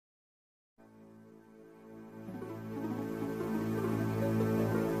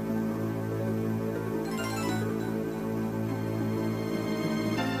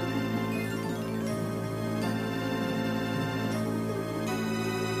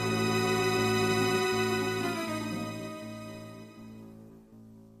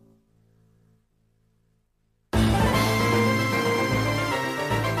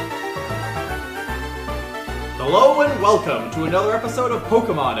Hello and welcome to another episode of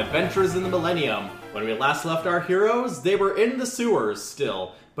Pokemon Adventures in the Millennium. When we last left our heroes, they were in the sewers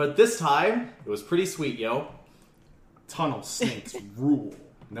still, but this time, it was pretty sweet, yo. Tunnel snakes rule.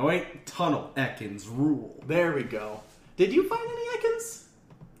 No wait, tunnel Ekans rule. There we go. Did you find any Ekans?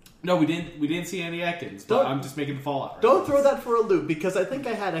 No, we didn't see any Ekans, but I'm just making the Fallout. Right? Don't throw that for a loop, because I think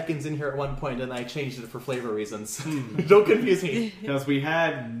I had Ekans in here at one point and I changed it for flavor reasons. Don't confuse me. Because we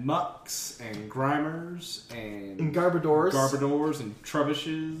had Mucks and Grimers and Garbodors and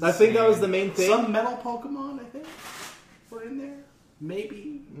Trebushes. I think that was the main thing. Some metal Pokemon, I think, were in there.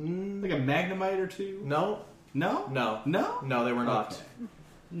 Maybe. Like a Magnemite or two. No? No? No. No? No, they were not. Okay.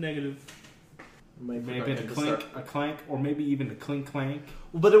 Negative. Maybe Maybe a Clank, or maybe even a Clink.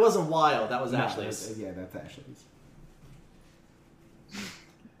 But it wasn't Wild, that was Ashley's. That's Ashley's.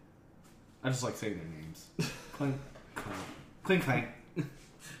 I just like saying their names. Clink.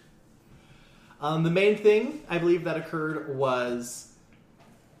 The main thing, I believe, that occurred was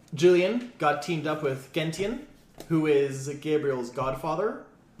Julian got teamed up with Gentian, who is Gabriel's godfather.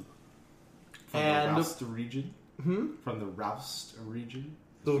 From the Roust region. From the Roust region.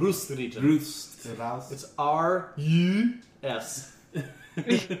 The Rust region. Roust. It's R-U-S.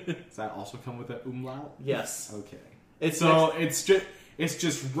 Does that also come with an umlaut? Yes. Okay. It's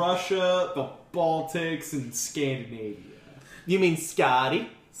just Russia, the Baltics, and Scandinavia. You mean Scotty?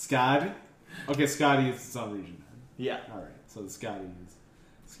 Scotty? Okay, Scotty is its own region then. Yeah. Alright, so the Scotty is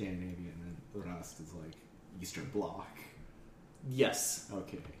Scandinavia, and then the Rust is like Eastern Bloc. Yes.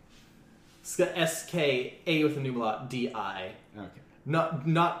 Okay. S-K-A with a numeral D-I. Okay.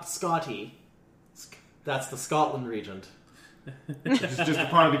 Not Scotty. That's the Scotland region. It's just a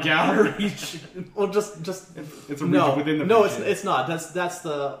part of the Galar region. Well, just it's a region within the region. No, it's not. That's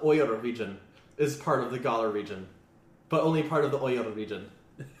the Oyora region. Is part of the Galar region, but only part of the Oyora region.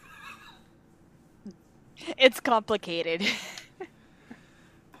 It's complicated.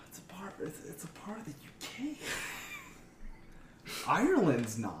 It's a part of the UK.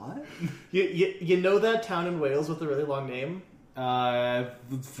 Ireland's not. You know that town in Wales with a really long name? At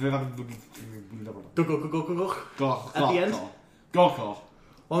the end? Gokul.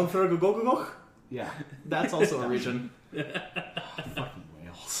 Longfurgogogogoch? Yeah. That's also a region. Fucking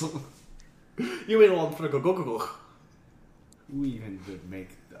Wales. You mean Longfurgogogogoch? We even would make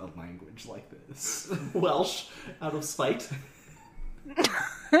a language like this. Welsh, out of spite.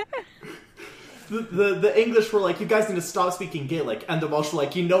 The English were like, you guys need to stop speaking Gaelic. And the Welsh were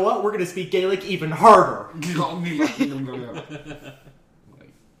like, you know what? We're going to speak Gaelic even harder.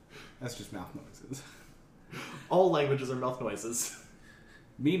 That's just mouth noises. All languages are mouth noises.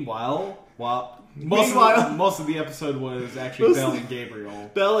 Meanwhile, most of the episode was actually Belle and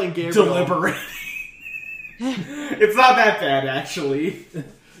Gabriel. Belle and Gabriel. Deliberating. It's not that bad, actually.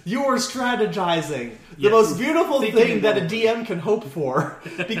 You are strategizing. The most beautiful thing that a DM can hope for.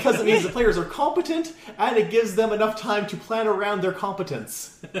 Because it means the players are competent, and it gives them enough time to plan around their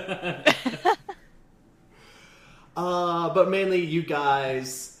competence. But mainly you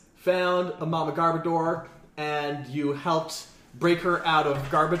guys found a Mama Garbodor, and you helped break her out of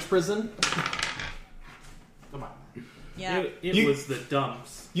garbage prison. Come on. Yeah. It was the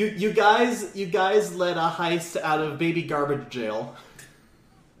dumps. You guys led a heist out of baby garbage jail.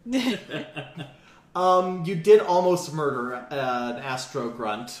 You did almost murder an Astro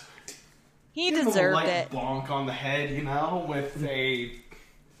Grunt. He Give him deserved a light it. bonk on the head, with a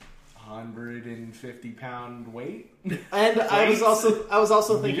 150-pound weight. And I was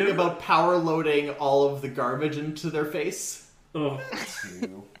also thinking about power loading all of the garbage into their face. Oh.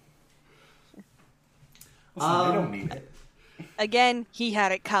 Listen, they don't need it. Again, he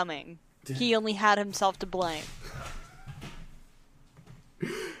had it coming. He only had himself to blame.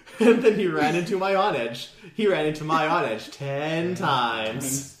 And then he ran into my on-edge. He ran into my on-edge 10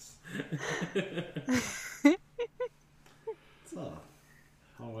 times. It's a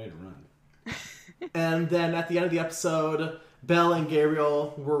long way to run. And then at the end of the episode, Belle and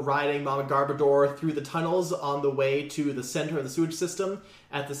Gabriel were riding Mama Garbodor through the tunnels on the way to the center of the sewage system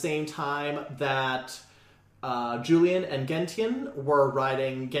at the same time that Julian and Gentian were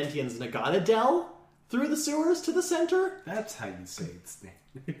riding Gentian's Naganadel through the sewers to the center. That's how you say its name.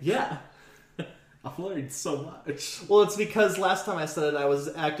 Yeah. I've learned so much. Well, it's because last time I said it, I was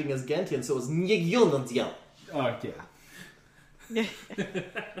acting as Gentian, so it was Nygyulnadel. Oh, yeah.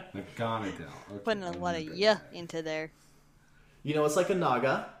 Naganadel. Okay, Putting a lot of "y" into there. You know, it's like a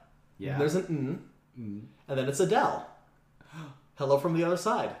Naga. Yeah. There's an and then it's a Del. Hello from the other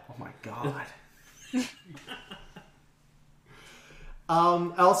side. Oh my god.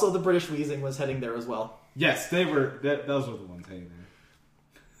 Also, the British Wheezing was heading there as well. Yes, they were. Those were the ones heading there.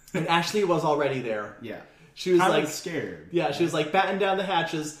 And Ashley was already there. Yeah. She was like scared. Yeah, she was like batten down the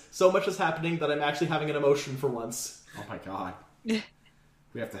hatches. So much is happening that I'm actually having an emotion for once. Oh my god. We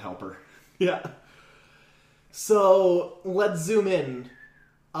have to help her. Yeah. So let's zoom in.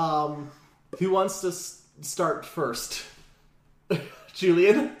 Who wants to start first?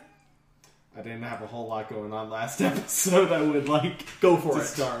 Julian? I didn't have a whole lot going on last episode. I would like go for to it.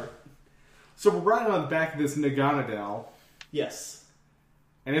 Start. So we're riding on the back of this Naganadel. Yes.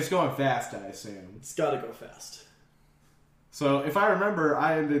 And it's going fast, I assume. It's gotta go fast. So if I remember,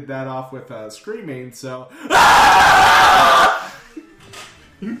 I ended that off with screaming, so...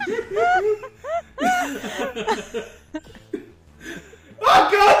 Oh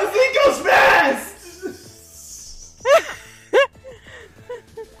god, the thing goes fast!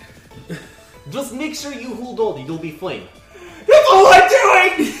 Just make sure you hold on, you'll be fine. That's all I'm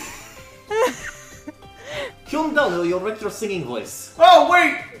doing! Calm down, you'll wreck your singing voice. Oh,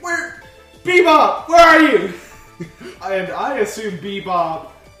 wait! Where? Bebop, where are you? And I assume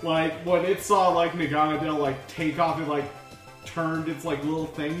Bebop, like, when it saw, like, Naganadel, like, take off and, like, turned its, like, little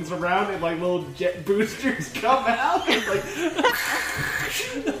things around and, like, little jet boosters come out and, like...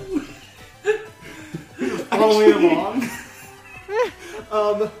 following along.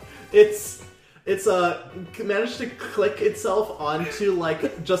 It's managed to click itself onto,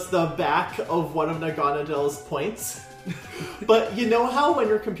 like, just the back of one of Naganadel's points. But you know how when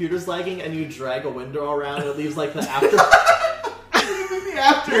your computer's lagging and you drag a window around, it leaves, like, the after... the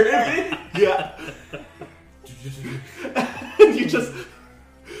after image? Yeah. And you just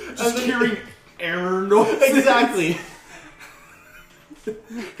hearing error noise. Exactly.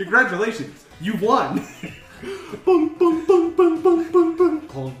 Congratulations, you won. Boom, boom, boom, boom, boom, boom, boom. Boom,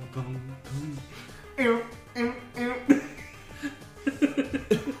 boom, boom.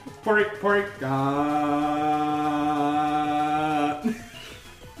 Pork.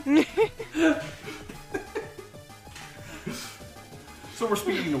 So we're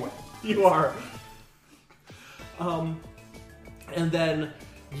speeding away. You are. And then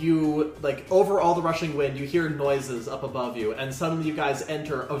you, like, over all the rushing wind, you hear noises up above you, and suddenly you guys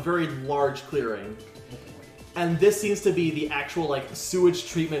enter a very large clearing. And this seems to be the actual, like, sewage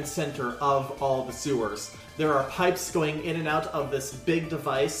treatment center of all the sewers. There are pipes going in and out of this big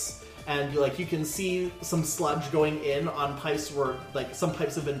device, and, like, you can see some sludge going in on pipes where, like, some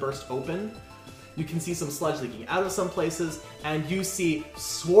pipes have been burst open. You can see some sludge leaking out of some places, and you see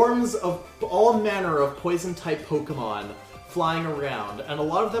swarms of all manner of poison-type Pokemon flying around. And a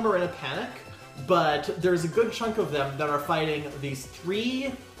lot of them are in a panic, but there's a good chunk of them that are fighting these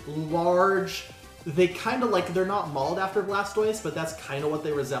three large... They kind of like, they're not mauled after Blastoise, but that's kind of what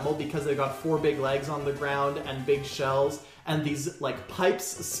they resemble because they've got four big legs on the ground and big shells, and these, like, pipes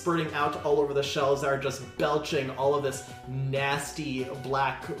spurting out all over the shells that are just belching all of this nasty,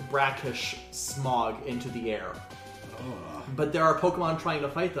 black, brackish smog into the air. But there are Pokemon trying to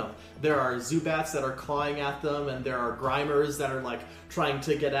fight them. There are Zubats that are clawing at them, and there are Grimers that are, like, trying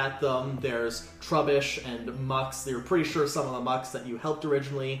to get at them. There's Trubbish and Mucks. You're pretty sure some of the Mucks that you helped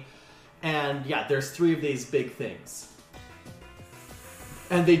originally. And yeah, there's three of these big things.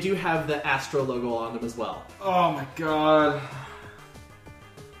 And they do have the Astro logo on them as well. Oh my god.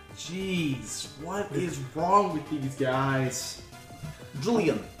 Jeez, what is wrong with these guys?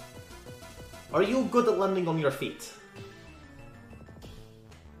 Julian, are you good at landing on your feet?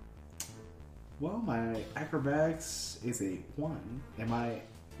 Well, my acrobatics is a 1, and my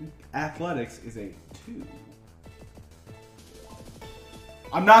athletics is a 2.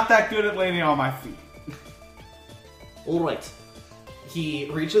 I'm not that good at landing on my feet. Alright. He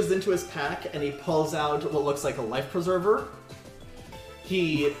reaches into his pack and he pulls out what looks like a life preserver.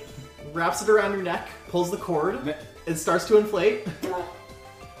 He wraps it around your neck, pulls the cord, it starts to inflate.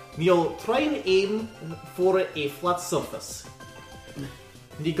 You'll try and aim for a flat surface.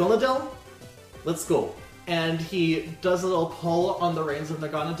 Naganadel, let's go. And he does a little pull on the reins of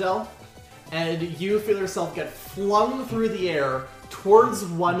Naganadel, and you feel yourself get flung through the air towards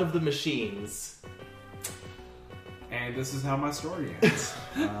one of the machines. And this is how my story ends.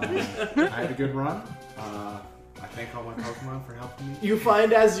 I had a good run. I thank all my Pokemon for helping me. You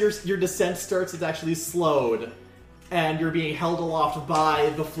find as your descent starts, it's actually slowed, and you're being held aloft by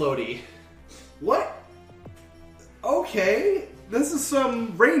the floaty. What? Okay, this is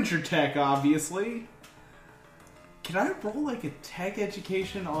some ranger tech, obviously. Can I roll, like, a tech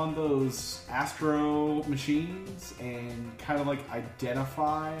education on those Astro machines and kind of, like,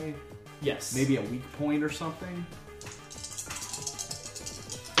 identify... Yes. Maybe a weak point or something?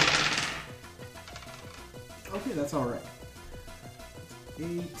 Okay, that's alright.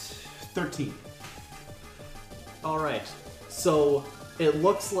 8... 13. Alright. So, it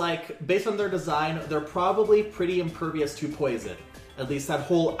looks like, based on their design, they're probably pretty impervious to poison. At least that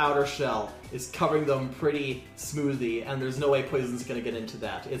whole outer shell is covering them pretty smoothly, and there's no way poison's going to get into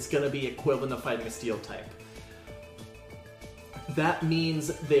that. It's going to be equivalent of fighting a steel type. That means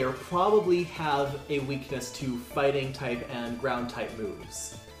they probably have a weakness to fighting type and ground type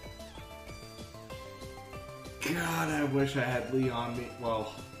moves. God, I wish I had Lee on me.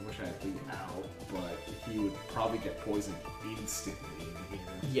 Well, I wish I had Lee out, but he would probably get poisoned instantly in here.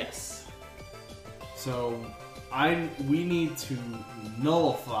 Yes. So, we need to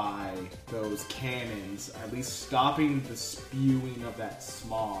nullify those cannons, at least stopping the spewing of that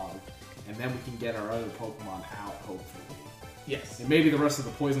smog, and then we can get our other Pokemon out, hopefully. Yes. And maybe the rest of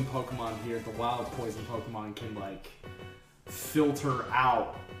the poison Pokemon here, the wild poison Pokemon, can, like, filter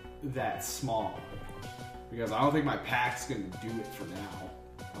out that smog. Because I don't think my pack's gonna do it for now.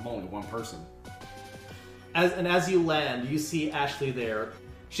 I'm only one person. As you land, you see Ashley there.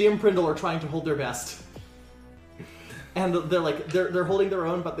 She and Prindle are trying to hold their best. And they're holding their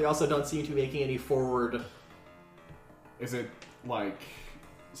own, but they also don't seem to be making any forward. Is it, like,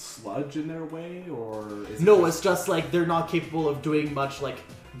 sludge in their way, or is No, it's just like they're not capable of doing much. Like,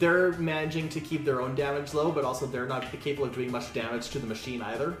 they're managing to keep their own damage low, but also they're not capable of doing much damage to the machine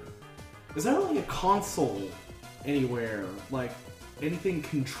either. Is there like a console anywhere? Like, anything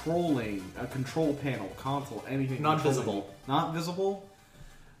controlling, a control panel, console, anything Not controlling- visible. Not visible?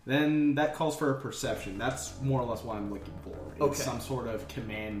 Then that calls for a perception. That's more or less what I'm looking for. It's Okay. some sort of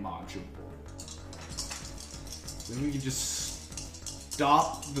command module. Then we can just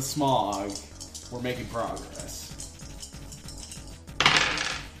stop the smog. We're making progress.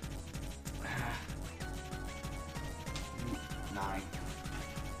 Nine.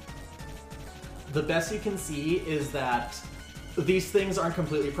 The best you can see is that these things aren't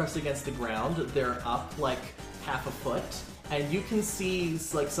completely pressed against the ground. They're up like half a foot, and you can see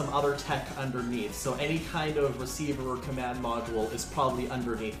like some other tech underneath. So any kind of receiver or command module is probably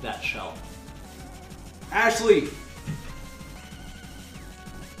underneath that shell. Ashley!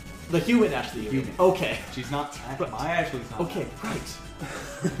 The human Ashley. You mean. Human. Okay. She's not. My Ashley's not. Okay, right.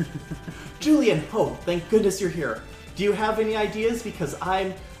 Julian, oh, thank goodness you're here. Do you have any ideas? Because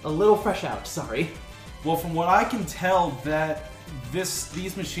I'm a little fresh out, sorry. Well, from what I can tell, that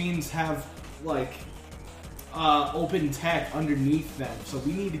these machines have like open tech underneath them, so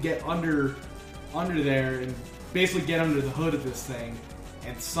we need to get under there and basically get under the hood of this thing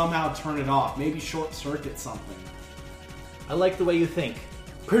and somehow turn it off. Maybe short circuit something. I like the way you think.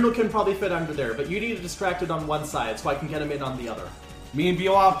 Prindle can probably fit under there, but you need to distract it on one side so I can get him in on the other. Me and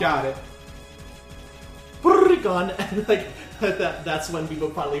Bebop got it. Gone, and like that's when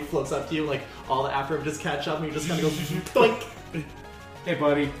Bebop finally floats up to you, like all the after him just catch up, and you just kind of go doink. Hey,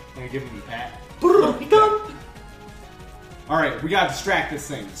 buddy. I'm gonna give him a pat. Gone. All right, we gotta distract this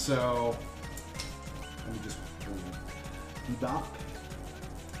thing. So let me just Bebop.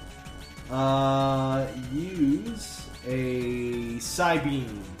 Use a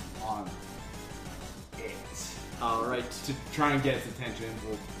Psybeam on it. All right, To try and get its attention.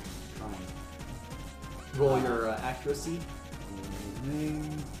 We'll try and roll your accuracy.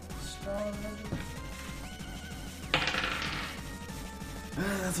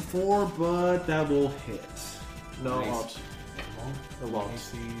 That's a 4, but that will hit. No, it Nice. won't. It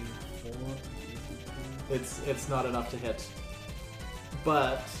won't. It's not enough to hit.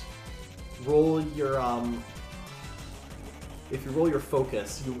 But roll your if you roll your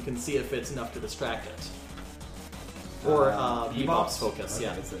focus, you can see if it's enough to distract it. Or Bebop's focus, Okay,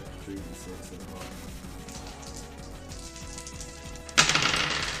 yeah. it's a 3d6 as well.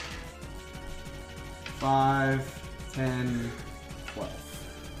 5, 10, 12.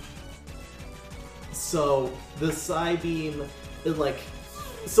 So the Psybeam,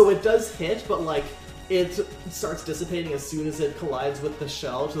 it does hit, but like it starts dissipating as soon as it collides with the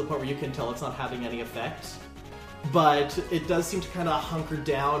shell to the point where you can tell it's not having any effect. But it does seem to kind of hunker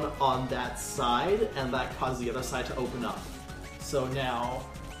down on that side, and that causes the other side to open up. So now,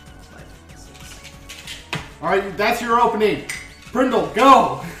 5, 6. All right, that's your opening. Brindle,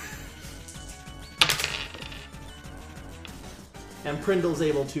 go! And Prindle's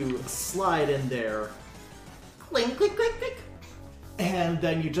able to slide in there. Clink, click, click, click. And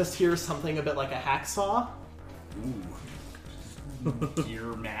then you just hear something a bit like a hacksaw. Ooh.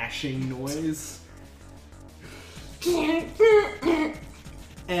 Gear mashing noise.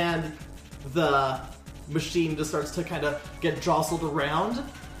 And the machine just starts to kind of get jostled around.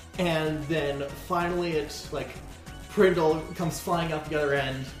 And then finally Prindle comes flying out the other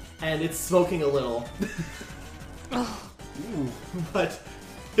end. And it's smoking a little. Ooh. But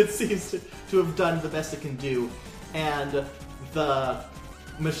it seems to have done the best it can do. And the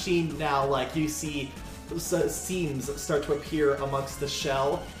machine now, like, you see seams start to appear amongst the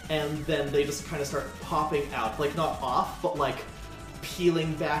shell, and then they just kind of start popping out. Like, not off, but like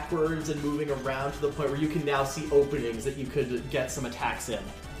peeling backwards and moving around to the point where you can now see openings that you could get some attacks in.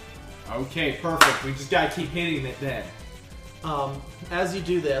 Okay, perfect. We just gotta keep hitting it then. As you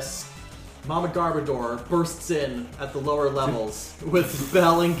do this, Mama Garbodor bursts in at the lower levels with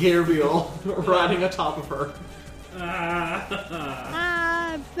Belle and Gabriel riding atop of her.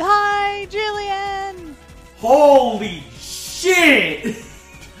 Hi, Jillian! Holy shit!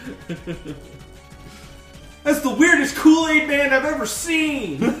 That's the weirdest Kool-Aid man I've ever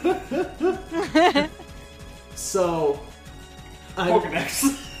seen! So,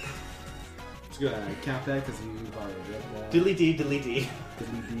 Pokedex. Just gonna count that because you already did that. dilly dee, dilly dee.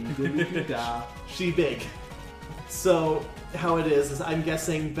 Diddly-dee-diddly-da. She big. So, how it is I'm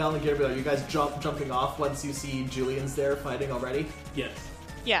guessing Belle and Gabriel, you guys jumping off once you see Julian's there fighting already? Yes.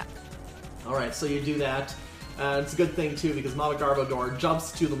 Yeah. Alright, so you do that. It's a good thing, too, because Mama Garbodor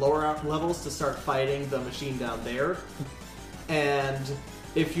jumps to the lower levels to start fighting the machine down there. And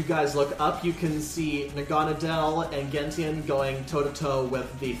if you guys look up, you can see Naganadel and Gentian going toe-to-toe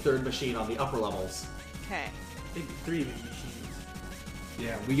with the third machine on the upper levels. Okay. Maybe 3 of these machines.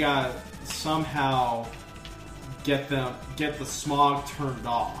 Yeah, we gotta somehow get the smog turned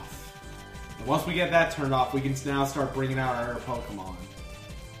off. And once we get that turned off, we can now start bringing out our Pokemon.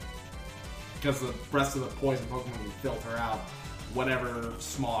 Because the rest of the poison Pokemon can filter out whatever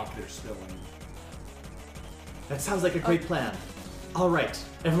smog they're spilling. That sounds like a great plan. Alright,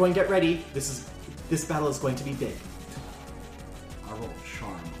 everyone get ready. This battle is going to be big. I rolled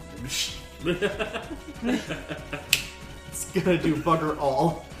Charm on the machine. It's gonna do bugger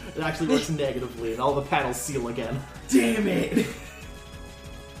all. It actually works negatively, and all the panels seal again. Damn it!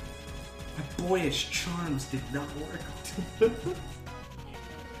 My boyish charms did not work.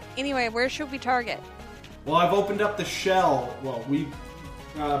 Anyway, where should we target? Well, I've opened up the shell. Well,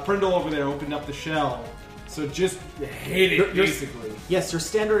 Prindle over there opened up the shell. So just hit it, You're- basically. Yes, your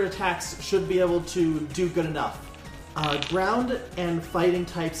standard attacks should be able to do good enough. Ground and fighting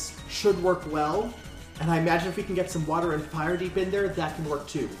types should work well, and I imagine if we can get some water and fire deep in there, that can work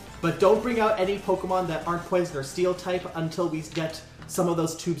too. But don't bring out any Pokemon that aren't poison or steel type until we get some of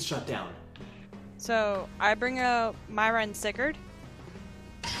those tubes shut down. So, I bring out Myra and Sigurd.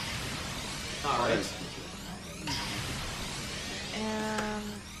 Alright.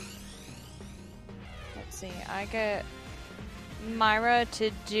 Let's see, I get Myra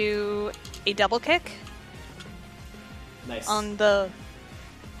to do a double kick Nice. on the...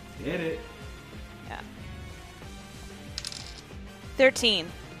 Hit it. Yeah. 13.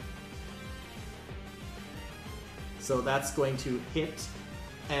 So that's going to hit,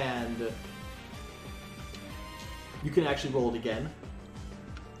 and you can actually roll it again.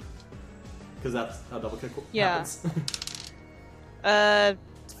 Because that's how double kick Yeah.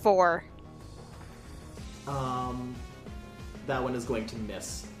 happens. 4. That one is going to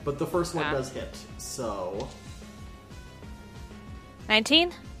miss. But the first one Ah. does hit, so...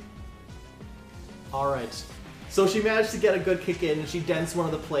 19? Alright. So she managed to get a good kick in, and she dents one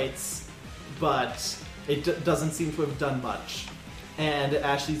of the plates, but it doesn't seem to have done much. And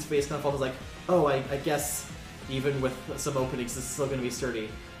Ashley's face kind of falls like, oh, I guess even with some openings, this is still going to be sturdy.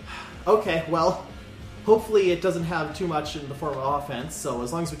 Okay, well, hopefully it doesn't have too much in the form of offense, so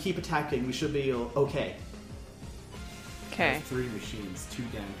as long as we keep attacking, we should be okay. Okay. There's 3 machines, 2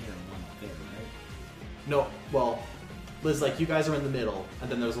 down here and 1 up there, right? No, well, Liz, like, you guys are in the middle,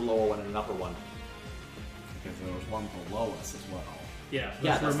 and then there's a lower one and an upper one. Because there was one below us as well. Yeah,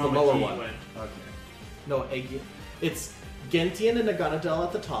 Yeah, that's that's where the Mama lower G one. went. Okay. No, it's Gentian and Naganadel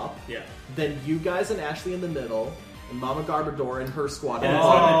at the top, Yeah. then you guys and Ashley in the middle, and Mama Garbodor and her squad. Yeah, on that's the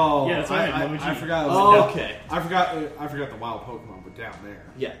what I bottom. meant. Yeah, that's what I meant, Mama G. I forgot. It was Oh, down- okay. I forgot the wild Pokemon were down there.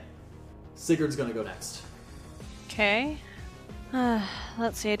 Yeah. Sigurd's gonna go next. Okay.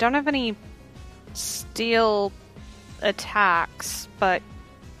 Let's see, I don't have any steel attacks, but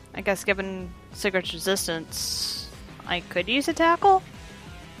I guess given Sigurd's resistance, I could use a tackle?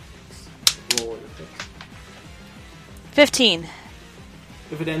 Roll your pick. 15.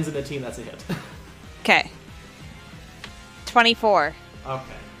 If it ends in a team, that's a hit. Okay. 24. Okay.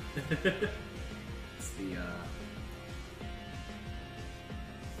 It's the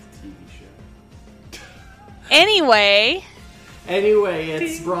TV show. Anyway, Anyway,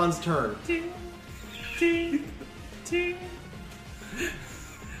 it's Braun's turn.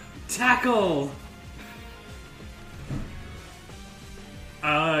 Tackle!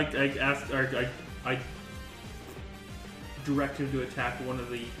 I asked, or I direct him to attack one of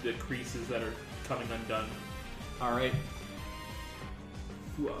the creases that are coming undone. Alright.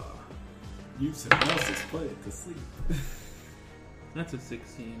 Use hypnosis, put it to sleep. That's a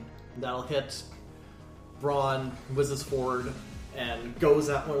 16. That'll hit. Braun whizzes forward and goes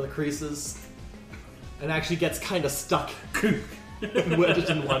at one of the creases and actually gets kind of stuck wedged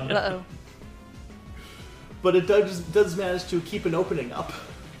in one. Uh-oh. But it does manage to keep an opening up.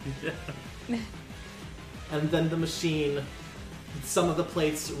 And then the machine, some of the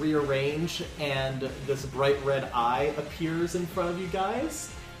plates rearrange and this bright red eye appears in front of you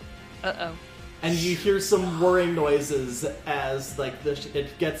guys. Uh-oh. And you hear some whirring noises as like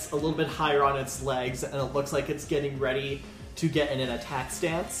it gets a little bit higher on its legs, and it looks like it's getting ready to get in an attack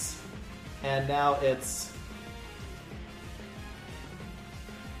stance. And now it's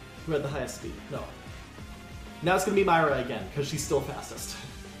who had the highest speed? No. Now it's gonna be Myra again because she's still fastest.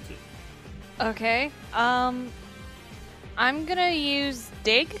 Okay. I'm gonna use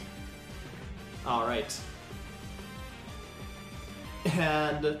dig. All right.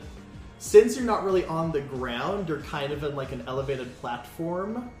 And since you're not really on the ground, you're kind of in like an elevated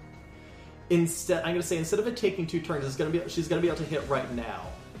platform. Instead, I'm gonna say instead of it taking 2 turns, she's gonna be able to hit right now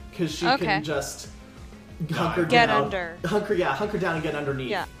because she can just hunker Get down, under. hunker down and get underneath.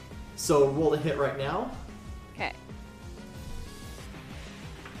 Yeah. So roll to hit right now. Okay.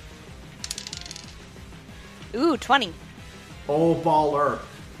 Ooh, 20. Oh, baller!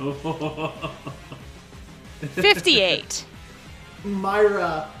 58.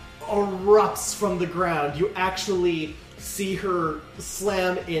 Myra erupts from the ground. You actually see her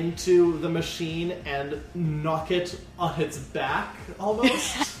slam into the machine and knock it on its back,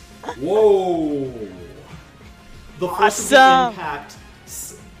 almost. Whoa! The force of the Awesome. impact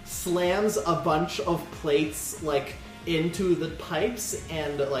slams a bunch of plates, like, into the pipes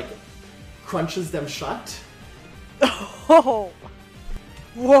and, like, crunches them shut. Oh.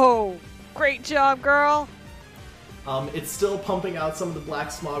 Whoa. Great job, girl. It's still pumping out some of the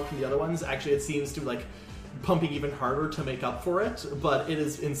black smog from the other ones. Actually, it seems to, like, pumping even harder to make up for it, but it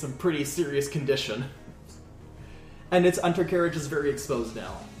is in some pretty serious condition. And its undercarriage is very exposed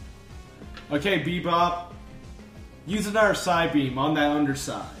now. Okay, Bebop. Use another side beam on that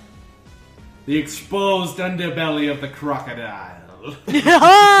underside. The exposed underbelly of the crocodile.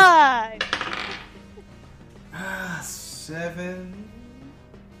 Hi. 7.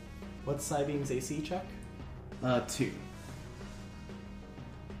 What's Cybeam's AC check? 2.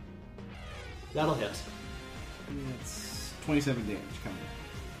 That'll hit. It's 27 damage coming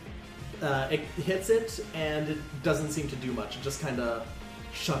in. It hits it, and it doesn't seem to do much. It just kind of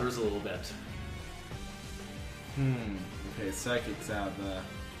shudders a little bit. Okay, Psychic's out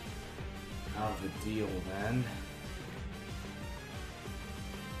of the deal then.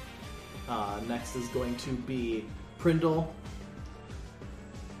 Next is going to be Prindle.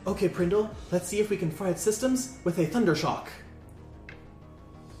 Okay, Prindle, let's see if we can fry its systems with a Thundershock.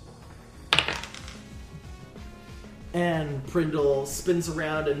 And Prindle spins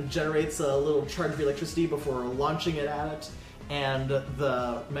around and generates a little charge of electricity before launching it at it. And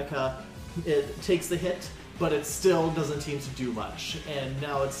the mecha, it takes the hit, but it still doesn't seem to do much. And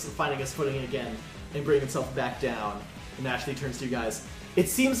now it's finding its footing again and bringing itself back down. And Ashley turns to you guys. It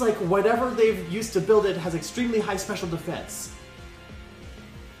seems like whatever they've used to build it has extremely high special defense.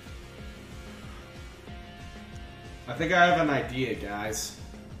 I think I have an idea, guys.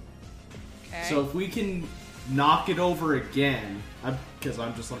 Okay. So if we can knock it over again, because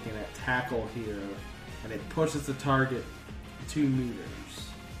I'm just looking at tackle here, and it pushes the target 2 meters.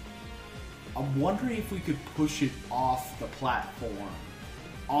 I'm wondering if we could push it off the platform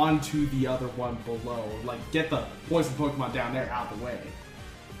onto the other one below. Like, get the poison Pokemon down there out the way.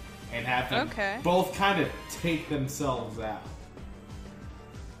 And have them both kind of take themselves out.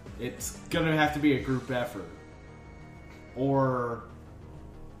 It's gonna have to be a group effort. Or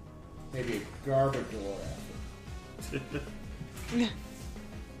maybe a Garbodor effort.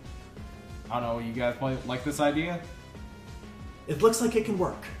 I don't know, you guys like this idea? It looks like it can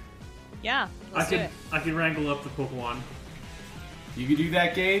work. Yeah, let's do it. I can wrangle up the Pokemon. You can do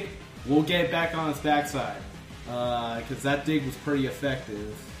that, Gabe. We'll get it back on its backside. Because that dig was pretty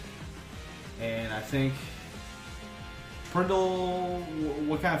effective. And I think Prindle,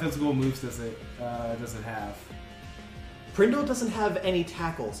 what kind of physical moves does it have? Prindle doesn't have any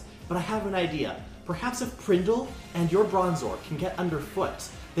tackles, but I have an idea. Perhaps if Prindle and your Bronzor can get underfoot,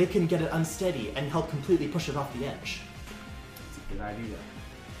 they can get it unsteady and help completely push it off the edge. That's a good idea.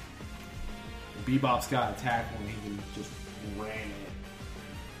 Bebop's got a tackle and he can just ram it.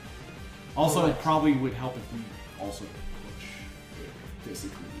 Also, it probably would help if we also push it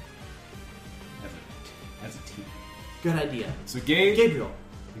physically as a team. Good idea. So Gabe, Gabriel.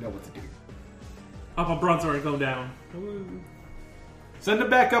 you know what to do. Up a Bronzor and go down. Send him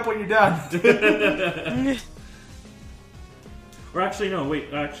back up when you're done. Or actually, no,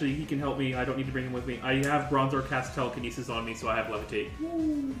 wait. Actually, he can help me. I don't need to bring him with me. I have Bronzor cast telekinesis on me, so I have levitate.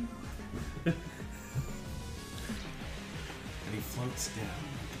 And he floats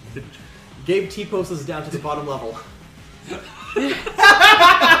down. Gabe T-poses down to the bottom level.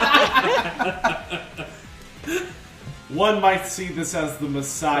 One might see this as the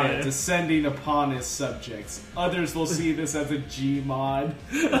Messiah Yeah. descending upon his subjects. Others will see this as a Gmod.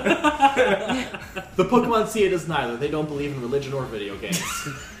 The Pokemon see it as neither. They don't believe in religion or video games.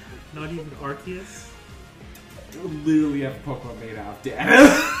 Not even Arceus? You literally have a Pokemon made out of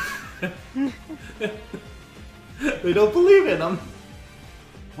data. They don't believe in them.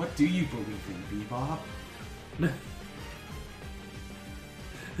 What do you believe in, Bebop?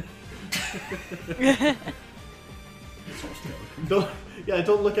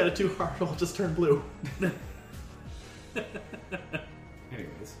 Don't look at it too hard. It'll just turn blue.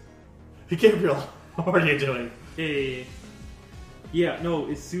 Anyways. Gabriel, what are you doing? Hey. Yeah, no,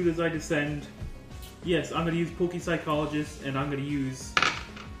 as soon as I descend, yes, I'm going to use Poke Psychologist, and I'm going to use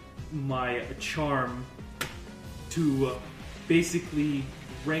my charm to basically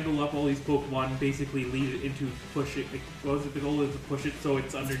wrangle up all these Pokemon, basically lead it into push it. What was it? The goal is to push it so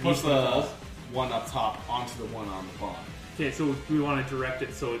it's underneath Push the the walls. one up top onto the one on the bottom. Okay, so we want to direct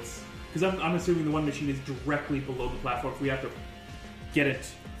it so it's... Because I'm assuming the one machine is directly below the platform, so we have to get it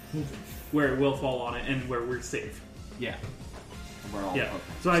where it will fall on it and where we're safe. Yeah. Where all Yeah. the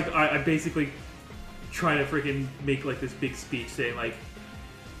Pokemon. So I basically try to freaking make like this big speech saying like,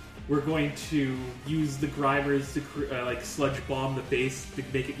 we're going to use the Grivers to like sludge bomb the base to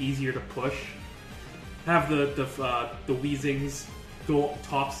make it easier to push. Have the Weezings go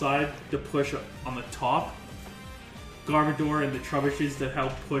top side to push on the top. Garbodor and the Trubbishes to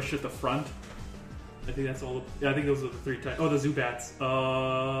help push at the front. I think that's all. I think those are the three types. Oh, the Zubats.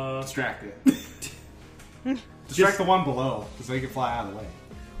 Distract it. Distract the one below, because they can fly out of the way.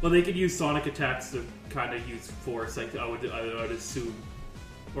 Well, they could use Sonic attacks to kind of use force. Like I would assume,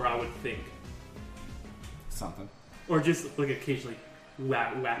 or I would think, Something. or just like occasionally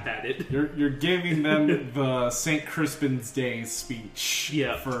whap at it. You're giving them the St. Crispin's Day speech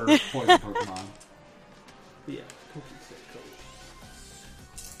Yeah. for poison Pokemon. Yeah.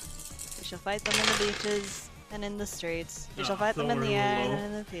 We shall fight them in the beaches and in the streets. We shall Ah, fight them in the so air low. and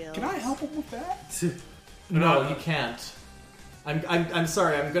in the fields. Can I help him with that? No, you can't. I'm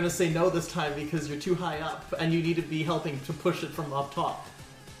sorry. I'm gonna say no this time because you're too high up, and you need to be helping to push it from up top.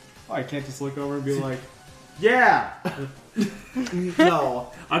 Oh, I can't just look over and be like, yeah!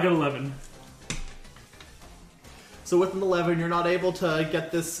 No. I got 11. So with an 11, you're not able to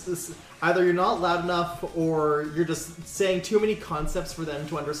get this. Either you're not loud enough, or you're just saying too many concepts for them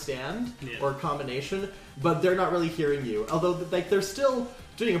to understand, Yeah. or a combination. But they're not really hearing you. Although, like, they're still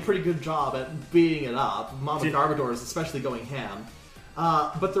doing a pretty good job at beating it up. Mama Yeah. Garbodor is especially going ham.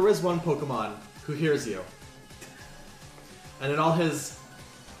 But there is one Pokemon who hears you, and in all his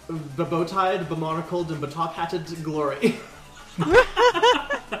bow-tied, bemonocled, and betop-hatted glory.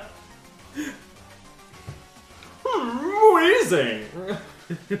 Amazing!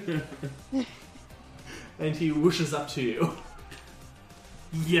 And he whooshes up to you.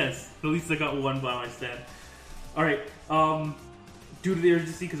 Yes, at least I got one by my stand. Alright, due to the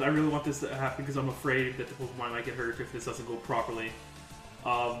urgency, because I really want this to happen, because I'm afraid that the Pokemon might get hurt if this doesn't go properly.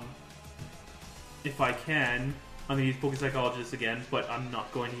 If I can, I'm going to use Poke Psychologist again, but I'm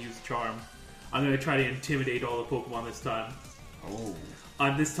not going to use Charm. I'm going to try to intimidate all the Pokemon this time. Oh.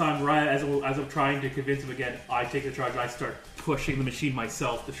 This time, right as I'm trying to convince him again, I take the charge. I start pushing the machine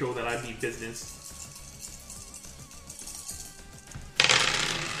myself to show that I mean business.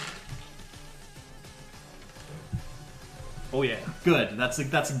 Oh yeah, Good. That's a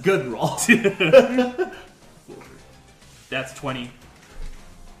good roll. that's 20.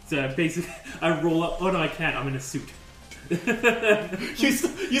 So basically, I roll up. Oh no, I can't. I'm in a suit. you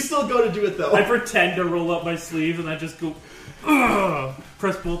still go to do it though. I pretend to roll up my sleeves and I just go, ugh,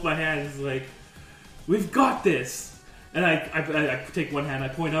 press both my hands like, we've got this. And I take one hand, I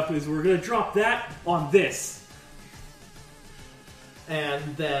point up, and we're gonna drop that on this.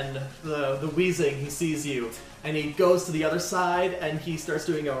 And then the Weezing, he sees you, and he goes to the other side, and he starts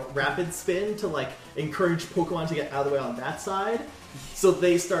doing a rapid spin to like encourage Pokemon to get out of the way on that side. So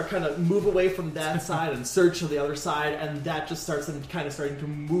they start kind of move away from that side and surge to the other side, and that just starts them kind of starting to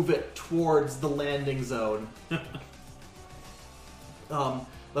move it towards the landing zone.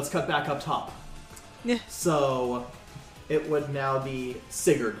 Let's cut back up top. Yeah. So it would now be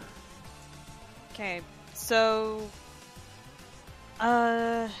Sigurd. Okay, so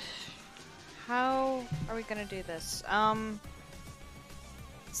how are we gonna do this?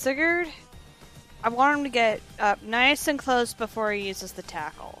 Sigurd, I want him to get up nice and close before he uses the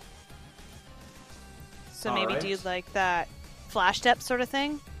tackle. So maybe Alright. do like that flash step sort of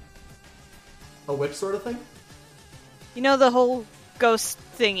thing. A witch sort of thing? You know, the whole ghost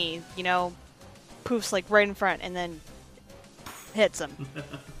thingy, poofs like right in front and then hits him.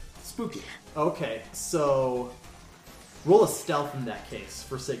 Spooky. Okay, so roll a stealth in that case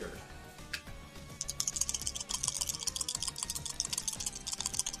for Sigurd.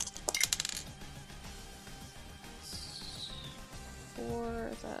 Four,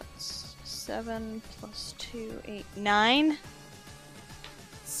 that's 7 plus 2, 8, 9.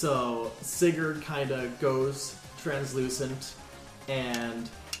 So Sigurd kind of goes translucent, and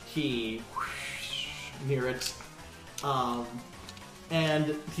he near it,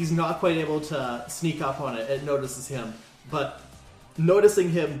 and he's not quite able to sneak up on it. It notices him, but noticing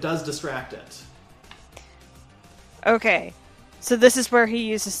him does distract it. Okay, so this is where he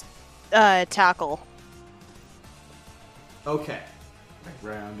uses tackle. Okay,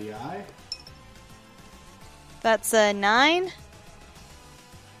 Right on the eye. That's a 9.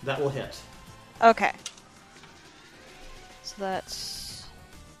 that will hit. Okay. So that's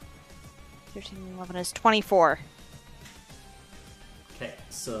 13, 11 is 24. Okay,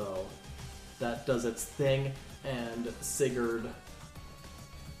 so that does its thing, and Sigurd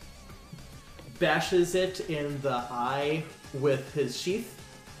bashes it in the eye with his sheath,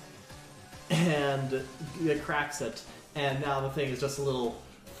 and it cracks it, and now the thing is just a little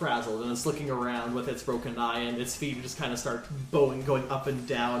frazzled, and it's looking around with its broken eye, and its feet just kind of start bowing, going up and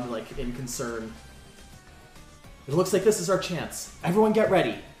down, like, in concern. It looks like this is our chance. Everyone get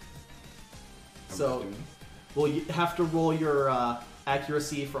ready. So, well, you have to roll your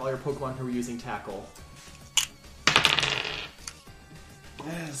accuracy for all your Pokemon who are using Tackle.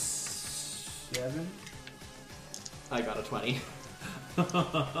 Yes. 7. I got a 20.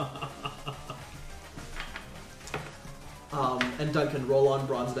 And Duncan, roll on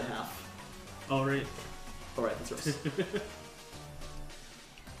Bron's behalf. All right. Alright, that's yours.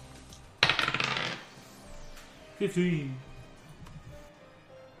 15.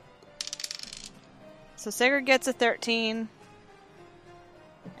 So Sigurd gets a 13.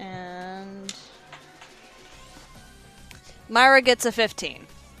 And Myra gets a 15.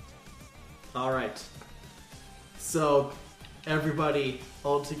 Alright. So, everybody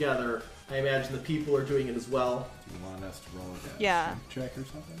all together, I imagine the people are doing it as well. Do you want us to roll a Yeah. strength check or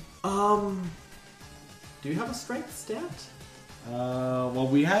something? Do you have a strength stat? Well,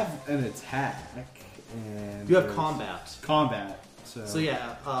 we have an attack, and You have there's combat. Combat. So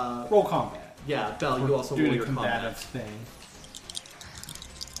Yeah, roll combat. yeah, Belle, you We're also doing roll a your combative combat. thing.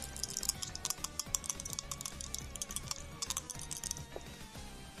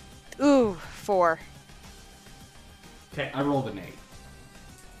 Ooh, 4. Okay. I rolled an 8.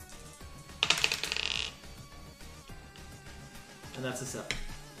 And that's a 7.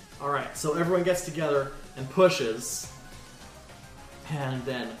 Alright, so everyone gets together and pushes. And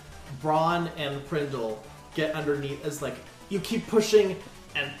then Braun and Prindle get underneath as like you keep pushing,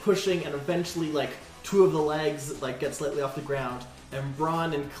 and eventually like two of the legs like get slightly off the ground, and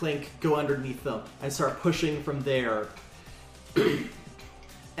Braun and Clink go underneath them and start pushing from there.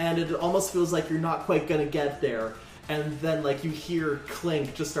 And it almost feels like you're not quite gonna get there. And then like you hear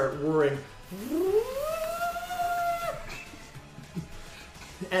Clink just start whirring.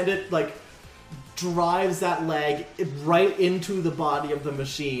 And it like drives that leg right into the body of the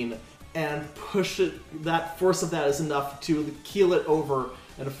machine and push it. That force of that is enough to keel it over,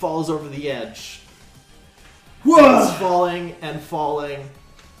 and it falls over the edge. It's falling and falling.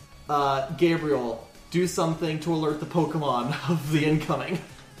 Gabriel, do something to alert the Pokemon of the incoming.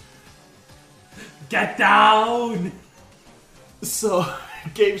 Get down! So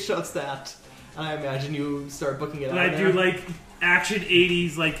Gabe shuts that, and I imagine you start booking it And out. I do like action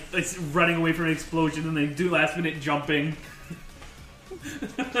 80s, like it's running away from an explosion, and then do last minute jumping.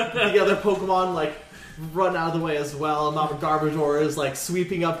 The other Pokemon like run out of the way as well. Mama Garbodor is like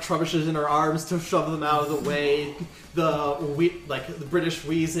sweeping up Trebuchets in her arms to shove them out of the way. The British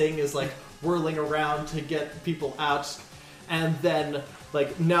Weezing is like whirling around to get people out. And then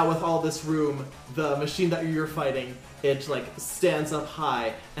like now with all this room, the machine that you're fighting, it like stands up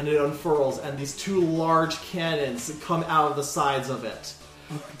high and it unfurls, and these two large cannons come out of the sides of it.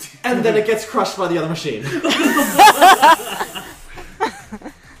 And then it gets crushed by the other machine.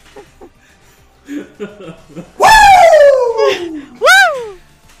 Woo! Woo!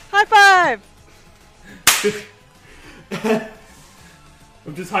 High five!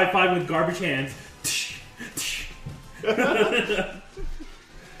 I'm just high five with garbage hands.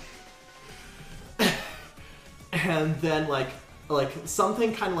 And then like like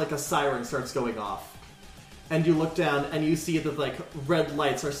something kind of like a siren starts going off. And you look down and you see that like red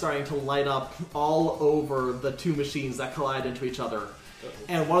lights are starting to light up all over the two machines that collide into each other.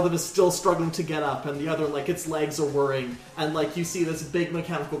 And one of them is still struggling to get up, and the other, like, its legs are whirring, and, like, you see this big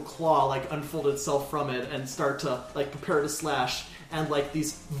mechanical claw, like, unfold itself from it and start to, like, prepare to slash, and, like,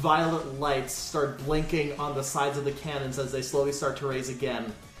 these violet lights start blinking on the sides of the cannons as they slowly start to raise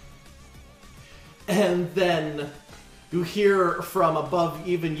again. And then you hear from above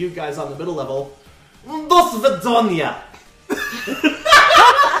even you guys on the middle level, Dos Vidonia!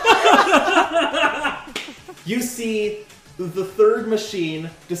 You see the third machine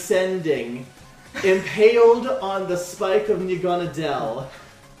descending, impaled on the spike of Nigonadel.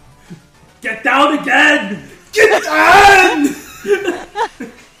 Get down again! Get down!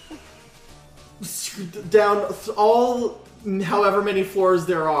 Down all however many floors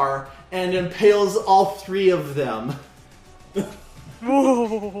there are, and impales all three of them.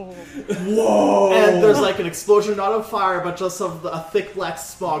 Whoa! Whoa! And there's like an explosion, not of fire, but just of a thick black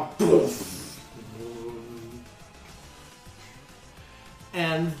smog.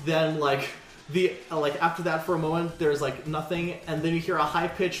 And then, like, after that for a moment, there's, like, nothing, and then you hear a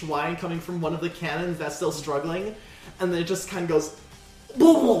high-pitched whine coming from one of the cannons that's still struggling, and then it just kind of goes,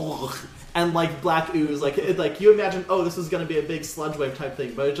 and, like, black ooze, like, you imagine, oh, this is going to be a big sludge wave type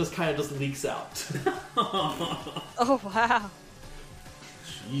thing, but it just kind of just leaks out. Oh, wow.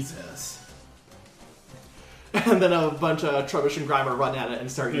 Jesus. And then a bunch of Trubbish and Grimer run at it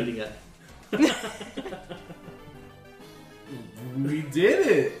and start eating it. We did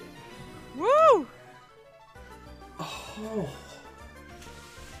it! Woo! Oh.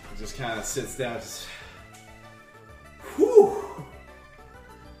 He just kind of sits down. Just... Whew!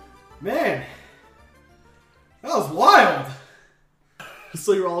 Man! That was wild!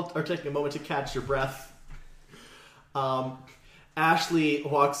 So you all are taking a moment to catch your breath. Ashley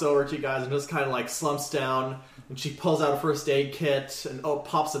walks over to you guys and just kind of like slumps down, and she pulls out a first aid kit and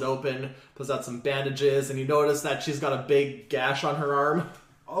pops it open, pulls out some bandages, and you notice that she's got a big gash on her arm.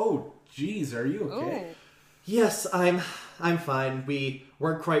 Oh, jeez, are you okay? Ooh. Yes, I'm fine. We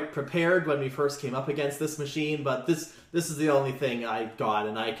weren't quite prepared when we first came up against this machine, but this is the only thing I got,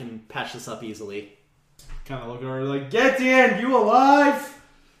 and I can patch this up easily. Kind of look over like, get in! You alive?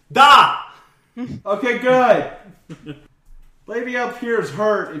 Da! Okay, good. Lady up here is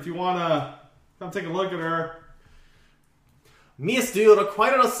hurt. If you want to come take a look at her. Miss, do you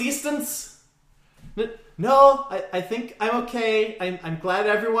require assistance? No, I think I'm okay. I'm glad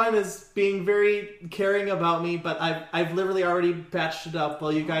everyone is being very caring about me, but I've literally already patched it up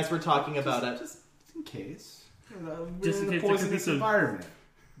while you guys were talking about it. Just in case. Just in We're in case a there could be poisonous some- environment.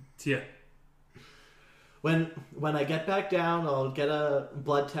 Yeah. When I get back down, I'll get a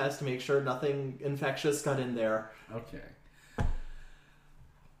blood test to make sure nothing infectious got in there. Okay.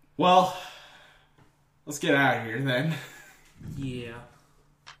 Well, let's get out of here then. Yeah.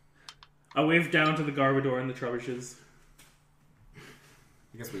 I wave down to the Garbodor and the Trubbishes.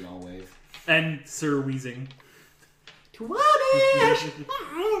 I guess we all wave. And Sir Wheezing.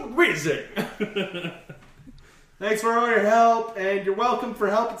 Wheezing! Thanks for all your help, and you're welcome for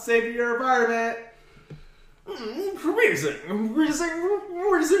helping save your environment.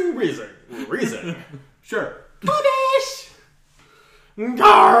 Wheezing. Sure. Punish!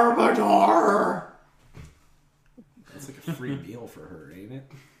 Garbodor! That's like a free meal for her, ain't it?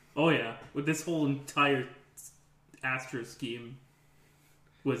 Oh yeah, with this whole entire Astro scheme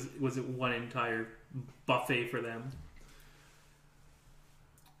was it one entire buffet for them.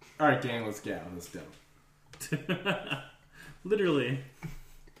 Alright, gang, let's get out of this dough. Literally.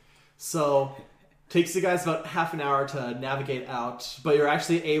 So, takes you guys about half an hour to navigate out, but you're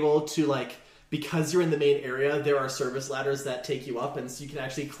actually able to, like, because you're in the main area, there are service ladders that take you up, and so you can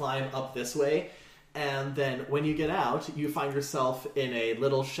actually climb up this way. And then when you get out, you find yourself in a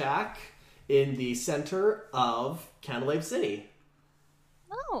little shack in the center of Candelave City.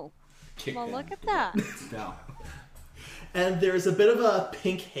 Oh, Kick well, down. look at that. No. And there's a bit of a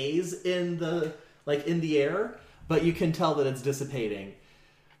pink haze in the air, but you can tell that it's dissipating.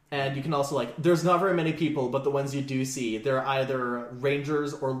 And you can also, there's not very many people, but the ones you do see, they're either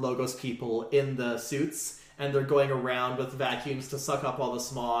Rangers or Logos people in the suits, and they're going around with vacuums to suck up all the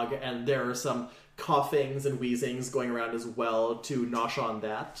smog, and there are some coughings and wheezings going around as well to nosh on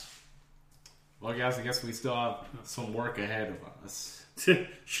that. Well, guys, I guess we still have some work ahead of us.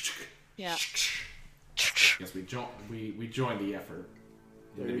 Yeah. I guess we joined the effort.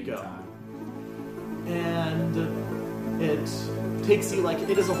 In There the you go. meantime. And it takes you,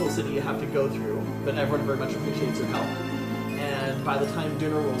 it is a whole city you have to go through, but everyone very much appreciates your help. And by the time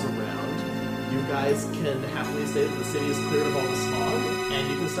dinner rolls around, you guys can happily say that the city is cleared of all the smog, and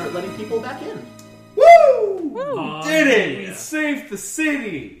you can start letting people back in. Woo! Aw, Did it! yeah. We saved the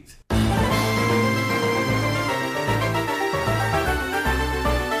city!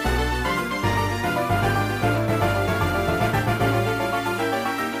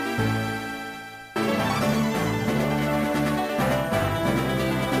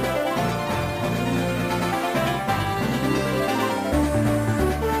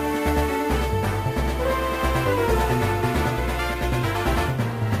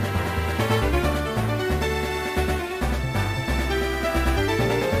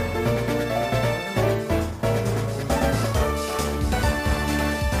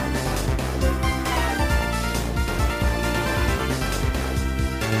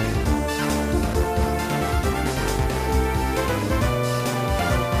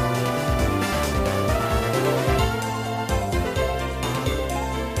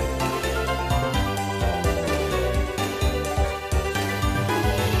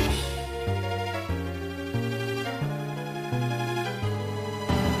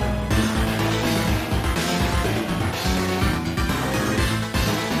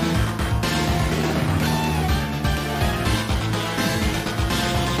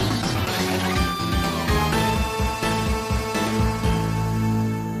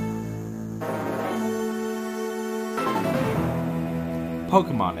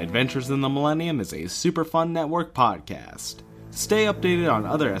 Pokemon Adventures in the Millennium is a Super Fun Network podcast. To stay updated on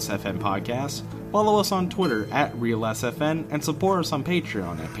other SFN podcasts, follow us on Twitter at RealSFN and support us on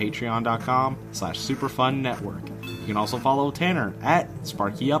Patreon at patreon.com/superfunnetwork. You can also follow Tanner at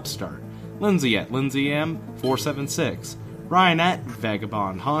SparkyUpstart, Lindsay at LindsayM476, Ryan at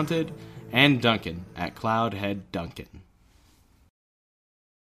Vagabond Haunted, and Duncan at Cloudhead Duncan.